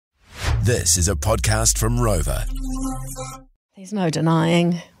This is a podcast from Rover. There's no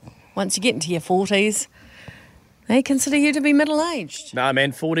denying, once you get into your 40s, they consider you to be middle-aged. Nah,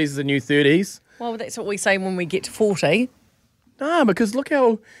 man, 40s is the new 30s. Well, that's what we say when we get to 40. Nah, because look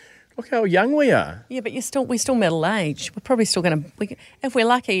how young we are. Yeah, but we're still middle-aged. We're probably still going to, if we're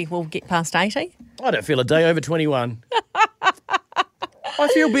lucky, we'll get past 80. I don't feel a day over 21.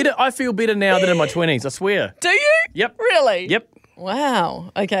 I feel better now than in my 20s, I swear. Do you? Yep. Really? Yep.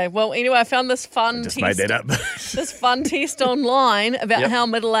 Wow. Okay. Well, anyway, I found this fun Just test. made that up. This fun test online about how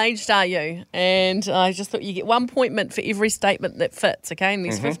middle-aged are you. And I just thought you get 1 point for every statement that fits, okay? And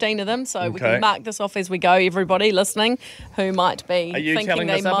there's 15 of them, so we can mark this off as we go, everybody listening who might be thinking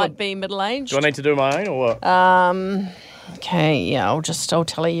they might be middle-aged. Do I need to do my own or what? Okay, yeah, I'll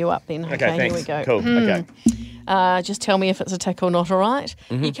tell you up then. Okay, thanks. Here we go. Cool, okay. Just tell me if it's a tick or not, all right?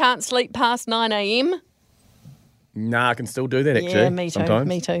 You can't sleep past 9 a.m. Nah, I can still do that, actually. Yeah, me too, sometimes.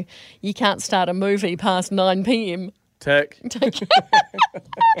 me too. You can't start a movie past 9 p.m. Tick.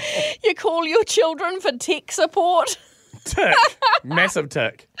 You call your children for tech support. Tick. Massive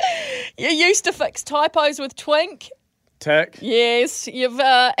tick. You used to fix typos with Twink. Tick. Yes, you've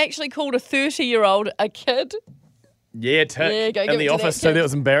actually called a 30-year-old a kid. Yeah, tick. Yeah, go give in it the to office that kid. too, that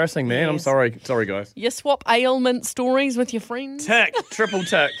was embarrassing, man. I'm Yes. sorry. Sorry, guys. You swap ailment stories with your friends. Tick. Triple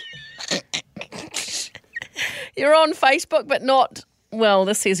tick. You're on Facebook, but not, well,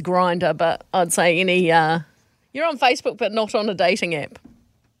 this says Grindr, but I'd say you're on Facebook, but not on a dating app.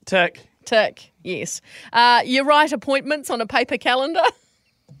 Tick. Tick, yes. You write appointments on a paper calendar.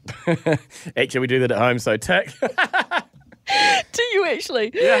 Actually, we do that at home, so tick. Do you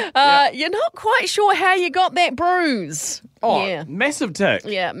actually? Yeah. You're not quite sure how you got that bruise. Oh, Yeah. massive tick.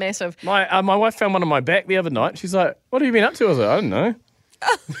 Yeah, massive. My wife found one on my back the other night. She's like, "What have you been up to?" I was like, "I don't know."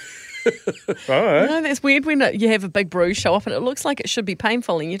 All right. No, that's weird when you have a big bruise show up and it looks like it should be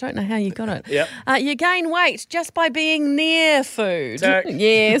painful and you don't know how you got it. Yep. You gain weight just by being near food. Tick.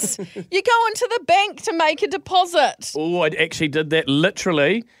 Yes. You go into the bank to make a deposit. Oh, I actually did that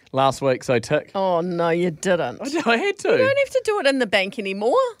literally last week, so tick. Oh, no, you didn't. I had to. You don't have to do it in the bank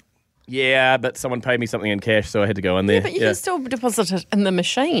anymore. Yeah, but someone paid me something in cash, so I had to go in there. But you can still deposit it in the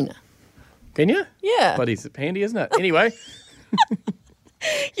machine. Can you? Yeah. Bloody handy, isn't it? Anyway.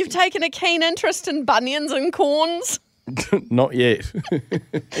 You've taken a keen interest in bunions and corns. Not yet.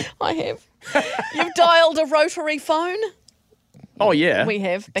 I have. You've dialed a rotary phone. Oh, yeah. We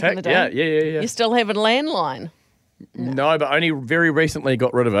have, back in the day. Yeah. You still have a landline. No, but only very recently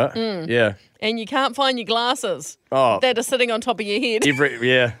got rid of it. Yeah. And you can't find your glasses Oh, that are sitting on top of your head.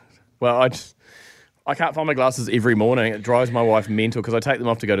 yeah. Well, I can't find my glasses every morning. It drives my wife mental because I take them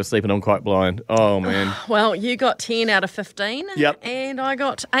off to go to sleep and I'm quite blind. Oh, man. Well, you got 10 out of 15. Yep. And I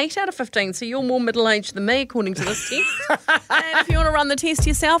got 8 out of 15. So you're more middle-aged than me, according to this test. And if you want to run the test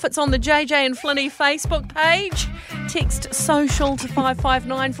yourself, it's on the JJ and Flinny Facebook page. Text social to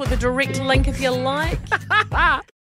 559 for the direct link if you like.